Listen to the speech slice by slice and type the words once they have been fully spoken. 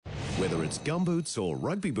Whether it's gumboots or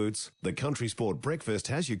rugby boots, the Country Sport Breakfast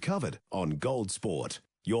has you covered on Gold Sport,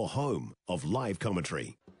 your home of live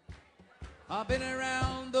commentary. I've been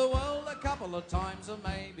around the world a couple of times or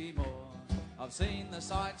maybe more. I've seen the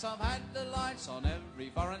sights, I've had the lights on every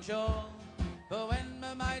foreign shore. But when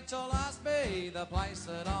my mates all ask me the place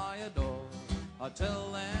that I adore, I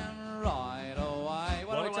tell them right away.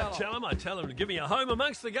 What do I tell them? I tell them to give me a home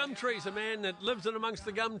amongst the gum trees. A man that lives in amongst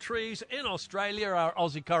the gum trees in Australia, our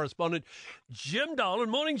Aussie correspondent, Jim Dolan.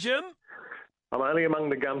 Morning, Jim. I'm only among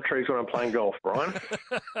the gum trees when I'm playing golf, Brian.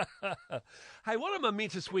 Hey, what a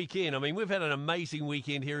momentous weekend. I mean, we've had an amazing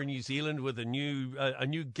weekend here in New Zealand with a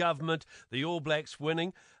new government, the All Blacks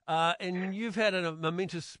winning, and you've had a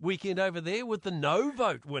momentous weekend over there with the no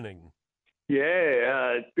vote winning.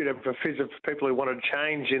 Yeah, for people who wanted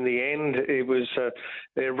change in the end, it was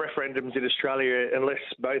referendums in Australia, unless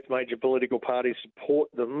both major political parties support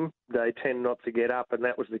them, they tend not to get up, and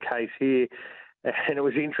that was the case here. And it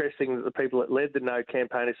was interesting that the people that led the no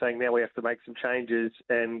campaign are saying now we have to make some changes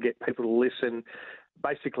and get people to listen.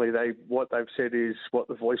 Basically, what they've said is what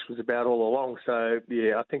the voice was about all along. So,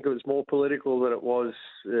 yeah, I think it was more political than it was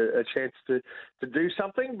a chance to do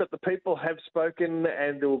something. But the people have spoken,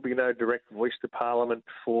 and there will be no direct voice to Parliament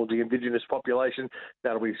for the Indigenous population.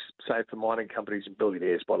 That'll be saved for mining companies and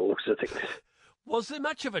billionaires by the looks of things. Was there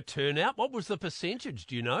much of a turnout? What was the percentage,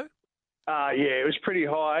 do you know? Yeah, it was pretty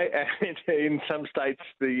high, and in some states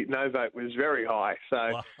the no vote was very high. So,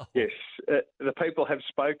 wow. Yes, the people have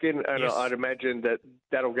spoken, and yes. I'd imagine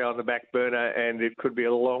that'll go on the back burner, and it could be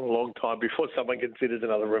a long, long time before someone considers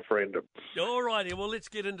another referendum. All righty, well, let's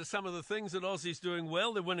get into some of the things that Aussie's doing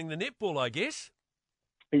well. They're winning the netball, I guess.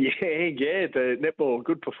 Yeah, the netball,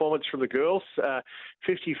 good performance from the girls.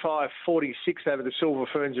 55-46 over the Silver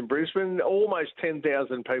Ferns in Brisbane. Almost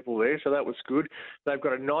 10,000 people there, so that was good. They've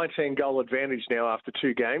got a 19-goal advantage now after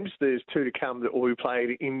 2 games. There's 2 to come that will be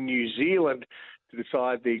played in New Zealand to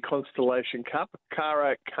decide the Constellation Cup.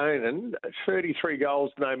 Cara Conan, 33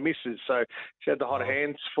 goals, no misses. So she had the hot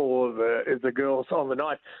hands for the girls on the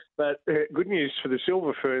night. But good news for the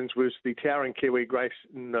Silver Ferns was the towering Kiwi Grace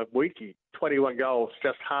Nwiki, 21 goals,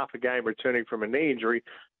 just half a game returning from a knee injury.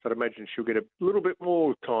 So I'd imagine she'll get a little bit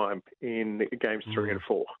more time in games 3 and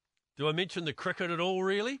 4. Do I mention the cricket at all,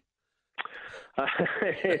 really?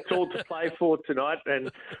 It's all to play for tonight, and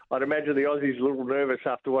I'd imagine the Aussies a little nervous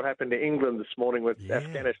after what happened to England this morning with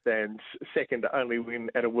Afghanistan's second only win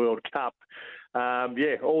at a World Cup.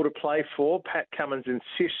 All to play for. Pat Cummins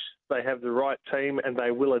insists they have the right team and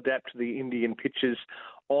they will adapt to the Indian pitches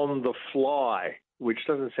on the fly, which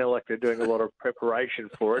doesn't sound like they're doing a lot of preparation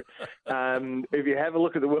for it. If you have a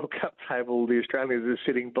look at the World Cup table, the Australians are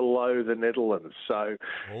sitting below the Netherlands. So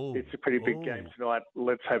it's a pretty big game tonight.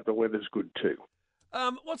 Let's hope the weather's good too.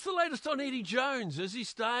 What's the latest on Eddie Jones? Is he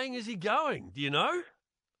staying? Is he going? Do you know?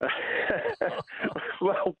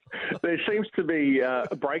 Well, there seems to be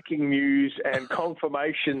breaking news and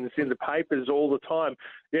confirmations in the papers all the time.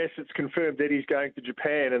 Yes, it's confirmed Eddie's going to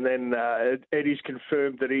Japan, and then Eddie's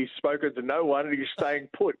confirmed that he's spoken to no one and he's staying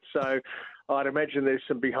put. So I'd imagine there's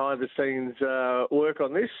some behind-the-scenes work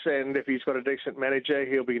on this, and if he's got a decent manager,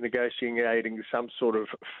 he'll be negotiating some sort of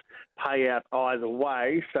payout either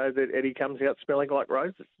way so that Eddie comes out smelling like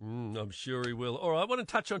roses. I'm sure he will. All right, I want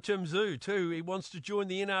to touch on Tim Zhu too. He wants to join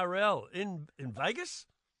the NRL in Vegas.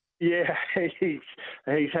 Yeah,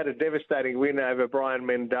 he's had a devastating win over Brian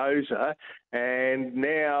Mendoza, and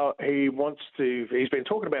now he's been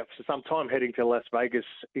talking about for some time heading to Las Vegas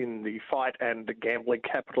in the fight and the gambling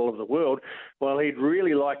capital of the world. Well, he'd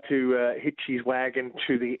really like to hitch his wagon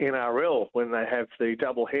to the NRL when they have the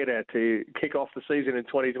double header to kick off the season in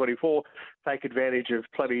 2024, take advantage of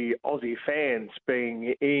plenty Aussie fans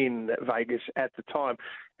being in Vegas at the time.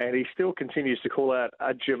 And he still continues to call out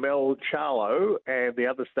Jamel Charlo and the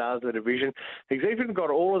other stars of the division. He's even got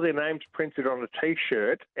all of their names printed on a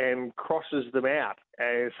T-shirt and crosses them out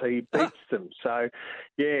as he beats them. So,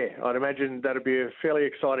 yeah, I'd imagine that'd be a fairly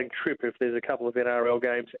exciting trip if there's a couple of NRL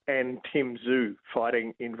games and Tim Zhu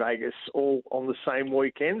fighting in Vegas all on the same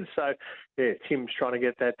weekend. So, yeah, Tim's trying to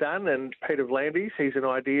get that done. And Peter V'landys, he's an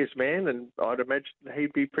ideas man, and I'd imagine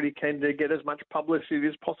he'd be pretty keen to get as much publicity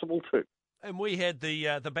as possible too. And we had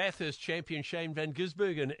the Bathurst champion Shane van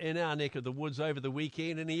Gisbergen in our neck of the woods over the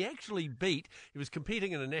weekend, and he was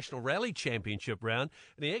competing in a National Rally Championship round,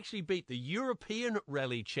 and he actually beat the European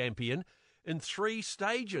Rally Champion in 3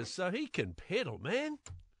 stages, so he can pedal, man.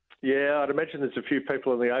 Yeah, I'd imagine there's a few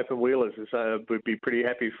people in the open wheelers would be pretty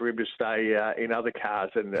happy for him to stay in other cars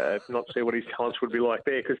and not see what his talents would be like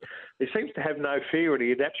there, because he seems to have no fear and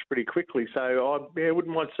he adapts pretty quickly. So I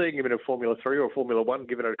wouldn't mind seeing him in a Formula 3 or Formula 1,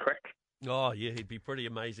 giving it a crack. Oh, yeah, he'd be pretty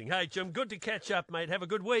amazing. Hey, Jim, good to catch up, mate. Have a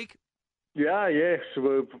good week. Yeah, yes,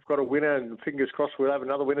 we've got a winner, and fingers crossed we'll have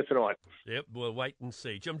another winner tonight. Yep, we'll wait and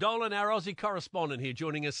see. Jim Dolan, our Aussie correspondent here,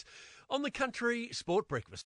 joining us on the Country Sport Breakfast.